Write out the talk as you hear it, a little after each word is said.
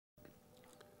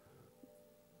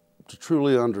to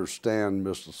truly understand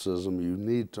mysticism, you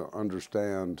need to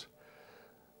understand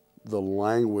the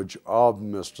language of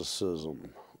mysticism,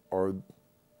 or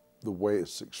the way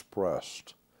it's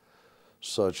expressed,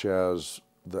 such as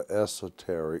the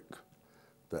esoteric,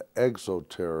 the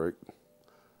exoteric,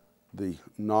 the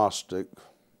Gnostic,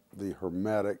 the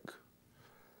Hermetic,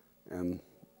 and,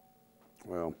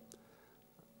 well,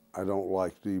 I don't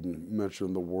like to even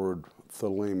mention the word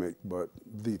thelemic, but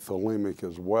the thelemic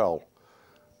as well.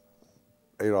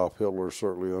 Adolf Hitler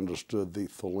certainly understood the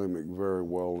thelemic very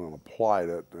well and applied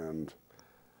it, and,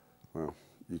 well,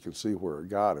 you can see where it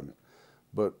got him.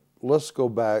 But let's go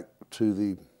back to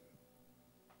the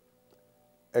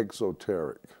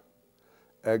exoteric.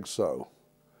 Exo.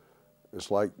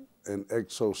 It's like an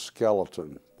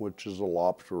exoskeleton, which is a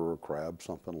lobster or a crab,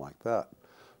 something like that.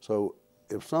 So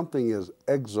if something is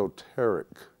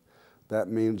exoteric, that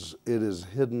means it is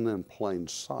hidden in plain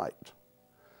sight.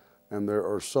 And there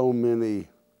are so many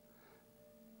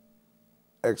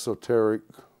exoteric,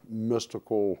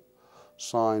 mystical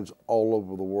signs all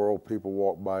over the world. People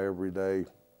walk by every day,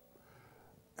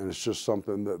 and it's just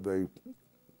something that they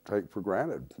take for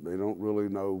granted. They don't really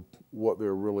know what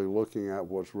they're really looking at,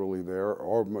 what's really there,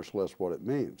 or much less what it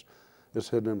means. It's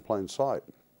hidden in plain sight.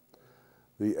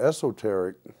 The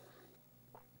esoteric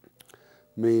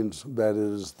means that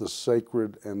it is the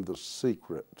sacred and the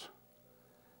secret.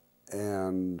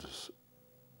 And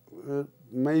it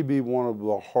may be one of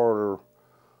the harder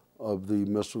of the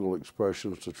mystical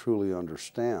expressions to truly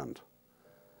understand.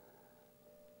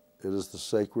 It is the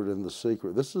sacred and the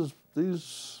secret.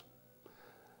 These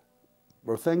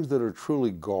are things that are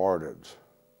truly guarded.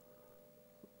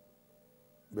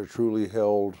 They're truly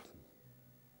held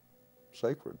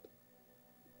sacred.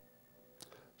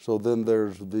 So then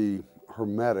there's the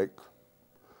Hermetic.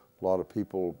 A lot of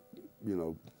people,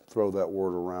 throw that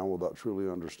word around without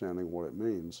truly understanding what it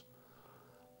means.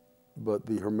 But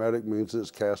the Hermetic means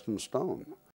it's cast in stone.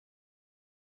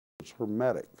 It's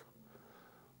hermetic.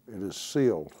 It is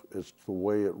sealed. It's the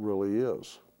way it really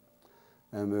is.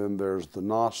 And then there's the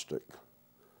Gnostic.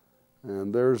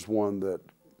 And there's one that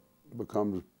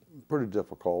becomes pretty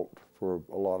difficult for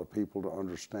a lot of people to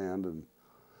understand,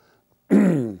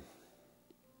 and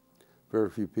very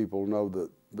few people know that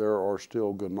there are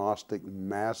still Gnostic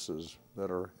masses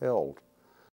that are held.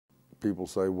 People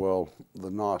say, well,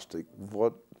 the Gnostic,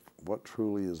 what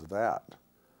truly is that?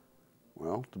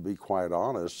 Well, to be quite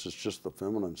honest, it's just the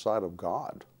feminine side of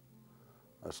God.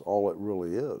 That's all it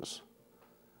really is.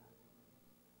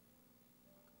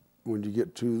 When you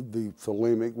get to the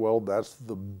thelemic, well, that's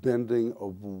the bending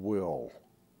of will.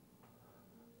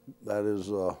 That is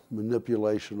a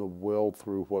manipulation of will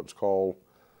through what's called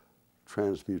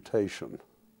transmutation.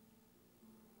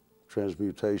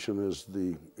 Transmutation is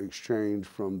the exchange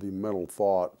from the mental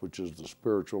thought, which is the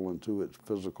spiritual, into its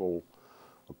physical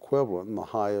equivalent. And the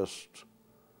highest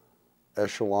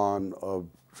echelon of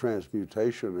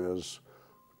transmutation is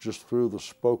just through the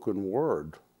spoken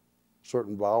word,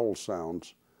 certain vowel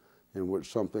sounds in which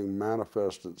something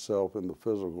manifests itself in the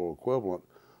physical equivalent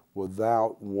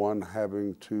without one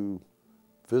having to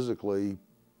physically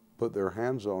put their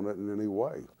hands on it in any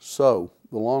way. So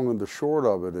the long and the short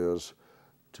of it is,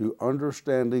 to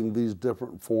understanding these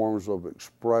different forms of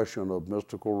expression of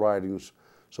mystical writings,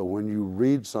 so when you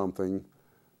read something,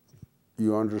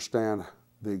 you understand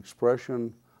the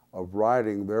expression of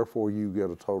writing, therefore you get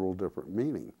a total different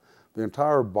meaning. The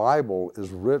entire Bible is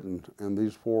written in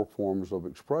these four forms of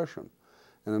expression.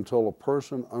 And until a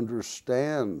person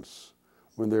understands,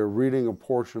 when they're reading a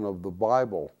portion of the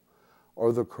Bible,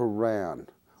 or the Quran,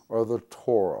 or the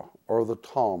Torah, or the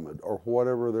Talmud, or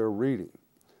whatever they're reading,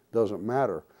 doesn't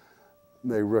matter,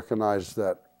 they recognize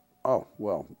that, oh,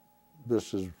 well,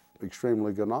 this is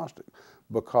extremely Gnostic,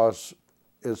 because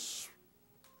it's,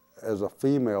 as a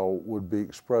female would be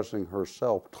expressing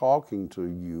herself, talking to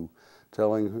you,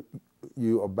 telling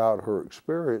you about her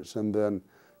experience, and then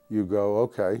you go,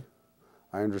 okay,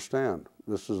 I understand.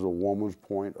 This is a woman's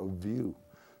point of view.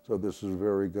 So this is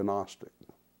very Gnostic.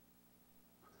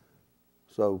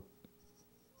 So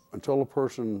until a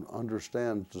person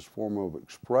understands this form of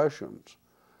expressions,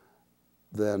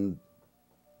 then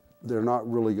they're not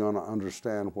really going to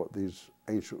understand what these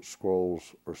ancient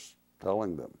scrolls are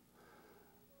telling them.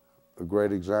 A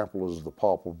great example is the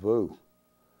Popol Vuh,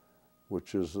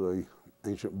 which is the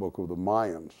ancient book of the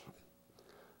Mayans.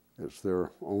 It's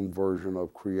their own version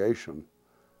of creation,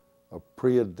 a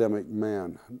pre-Adamic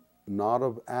man, not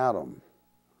of Adam,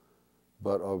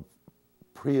 but of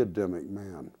pre-Adamic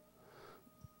man.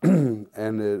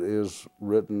 And it is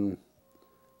written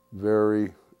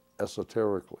very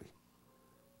esoterically.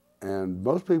 And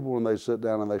most people, when they sit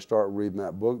down and they start reading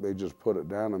that book, they just put it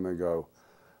down and they go,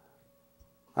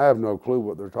 I have no clue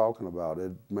what they're talking about.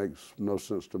 It makes no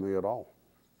sense to me at all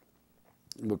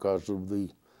because of the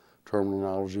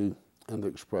terminology and the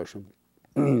expression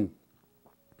that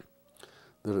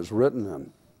it's written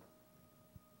in.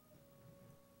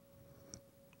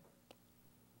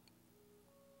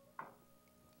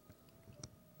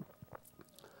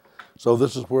 So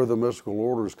this is where the mystical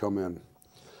orders come in.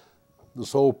 The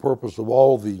sole purpose of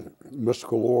all the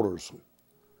mystical orders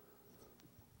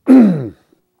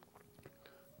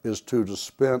is to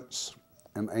dispense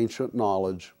an ancient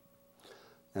knowledge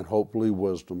and hopefully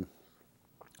wisdom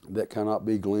that cannot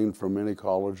be gleaned from any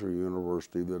college or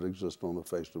university that exists on the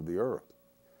face of the earth.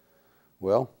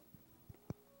 Well,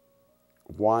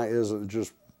 why isn't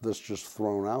this just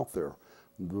thrown out there?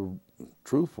 The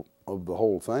truth of the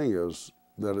whole thing is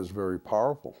that it's very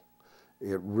powerful.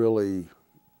 It really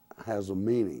has a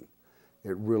meaning.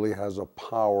 It really has a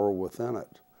power within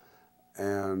it.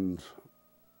 And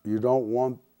you don't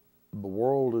want the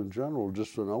world in general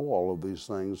just to know all of these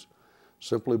things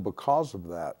simply because of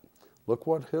that. Look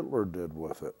what Hitler did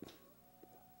with it.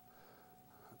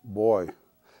 Boy,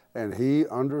 and he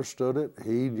understood it.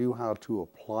 He knew how to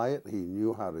apply it. He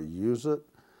knew how to use it.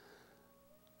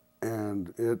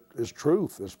 And it is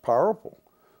truth. It's powerful.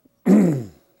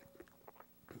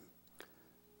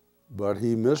 But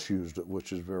he misused it,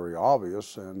 which is very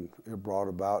obvious, and it brought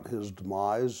about his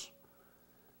demise.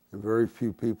 And very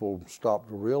few people stopped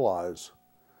to realize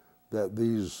that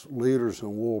these leaders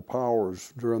and world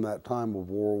powers during that time of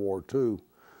World War II,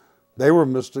 they were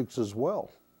mystics as well.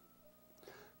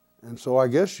 And so I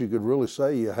guess you could really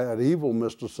say you had evil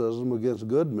mysticism against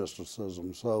good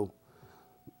mysticism. So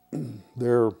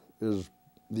there is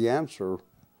the answer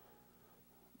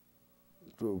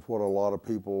to what a lot of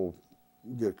people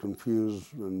get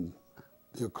confused in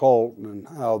the occult and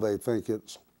how they think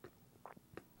it's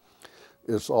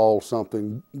all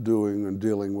something doing and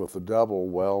dealing with the devil.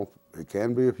 Well, it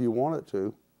can be if you want it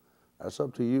to. That's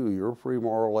up to you. You're a free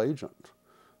moral agent.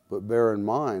 But bear in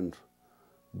mind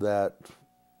that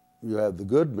you had the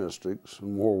good mystics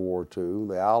in World War II,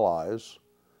 the Allies,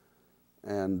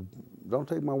 and don't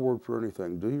take my word for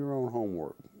anything. Do your own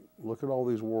homework. Look at all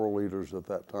these world leaders at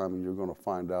that time, and you're going to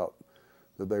find out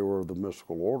that they were the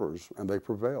mystical orders, and they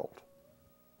prevailed.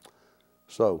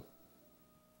 So,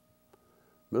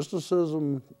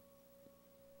 mysticism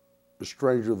is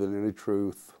stranger than any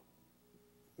truth.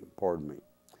 Pardon me.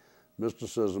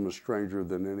 Mysticism is stranger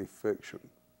than any fiction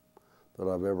that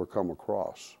I've ever come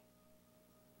across.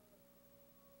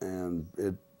 And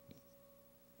it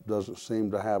doesn't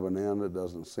seem to have an end. It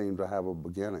doesn't seem to have a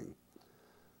beginning.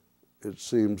 It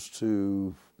seems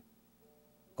to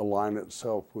align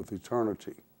itself with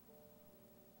eternity.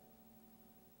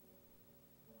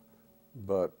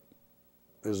 But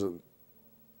isn't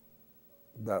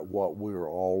that what we're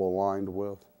all aligned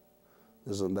with?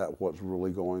 Isn't that what's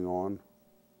really going on?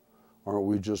 Aren't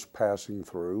we just passing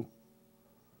through?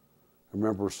 I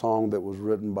remember a song that was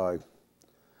written by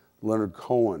Leonard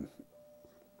Cohen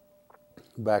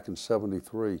back in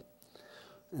 '73,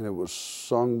 and it was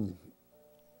sung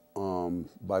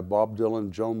by Bob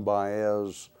Dylan, Joan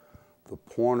Baez, the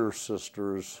Pointer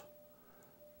Sisters,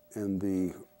 and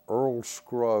the Earl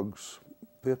Scruggs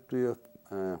 50th,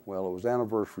 well, it was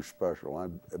anniversary special.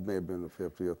 It may have been the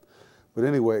 50th. But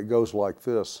anyway, it goes like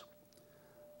this.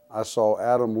 I saw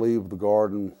Adam leave the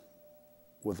garden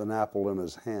with an apple in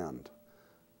his hand.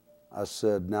 I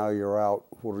said, now you're out,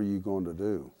 what are you going to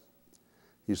do?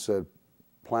 He said,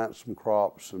 plant some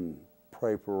crops and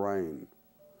pray for rain.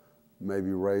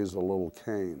 Maybe raise a little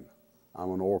cane.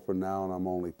 I'm an orphan now and I'm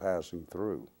only passing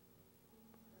through.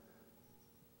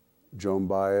 Joan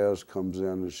Baez comes in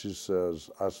and she says,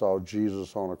 I saw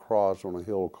Jesus on a cross on a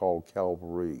hill called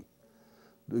Calvary.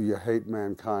 Do you hate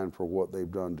mankind for what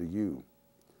they've done to you?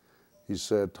 He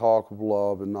said, talk of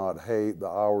love and not hate, the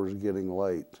hour's getting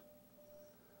late.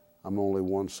 I'm only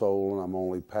one soul and I'm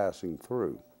only passing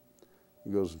through.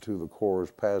 He goes into the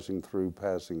chorus, passing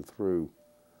through,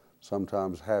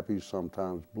 sometimes happy,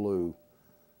 sometimes blue.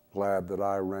 Glad that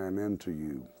I ran into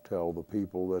you. Tell the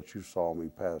people that you saw me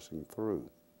passing through.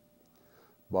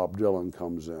 Bob Dylan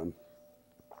comes in.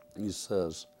 He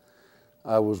says,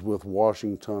 I was with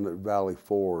Washington at Valley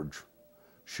Forge,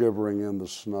 shivering in the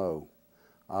snow.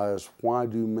 I asked, why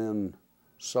do men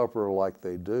suffer like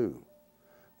they do?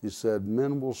 He said,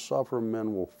 men will suffer,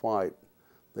 men will fight.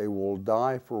 They will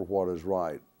die for what is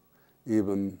right,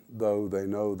 even though they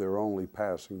know they're only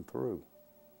passing through.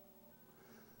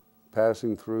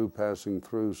 Passing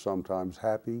through, sometimes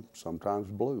happy, sometimes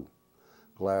blue.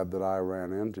 Glad that I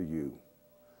ran into you.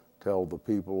 tell the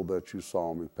people that you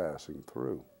saw me passing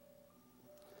through.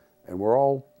 And we're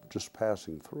all just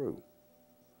passing through.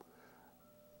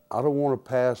 I don't want to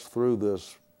pass through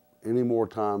this any more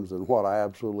times than what I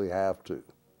absolutely have to.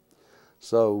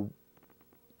 So,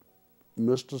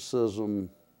 mysticism,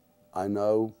 I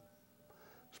know,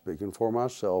 speaking for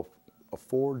myself,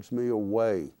 affords me a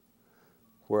way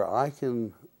where I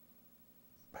can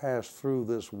pass through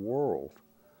this world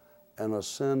and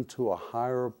ascend to a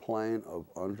higher plane of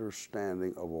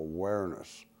understanding, of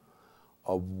awareness,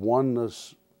 of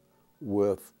oneness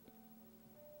with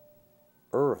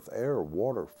earth, air,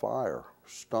 water, fire,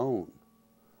 stone,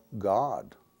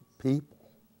 God, people,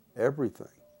 everything,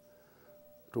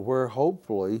 to where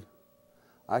hopefully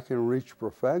I can reach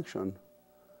perfection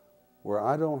where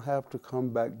I don't have to come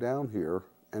back down here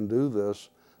and do this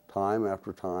time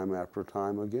after time after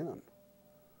time again.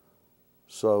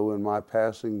 So in my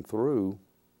passing through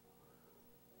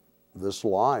this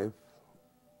life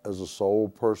as a soul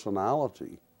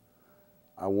personality,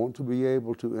 I want to be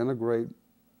able to integrate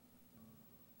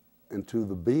into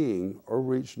the being or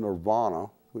reach nirvana,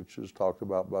 which is talked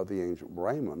about by the ancient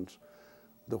Brahmins,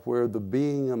 where the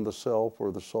being and the self,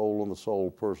 or the soul and the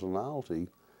soul personality,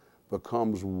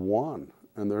 becomes one,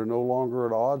 and they're no longer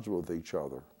at odds with each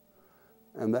other.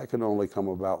 And that can only come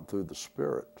about through the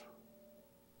spirit.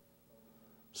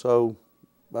 So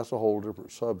that's a whole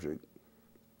different subject.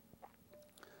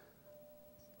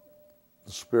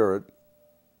 The spirit,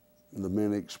 the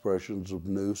many expressions of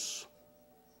nous,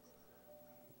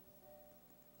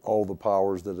 all the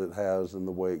powers that it has and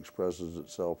the way it expresses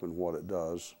itself and what it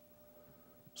does.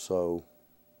 So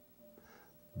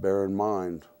bear in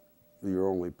mind that you're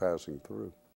only passing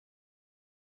through.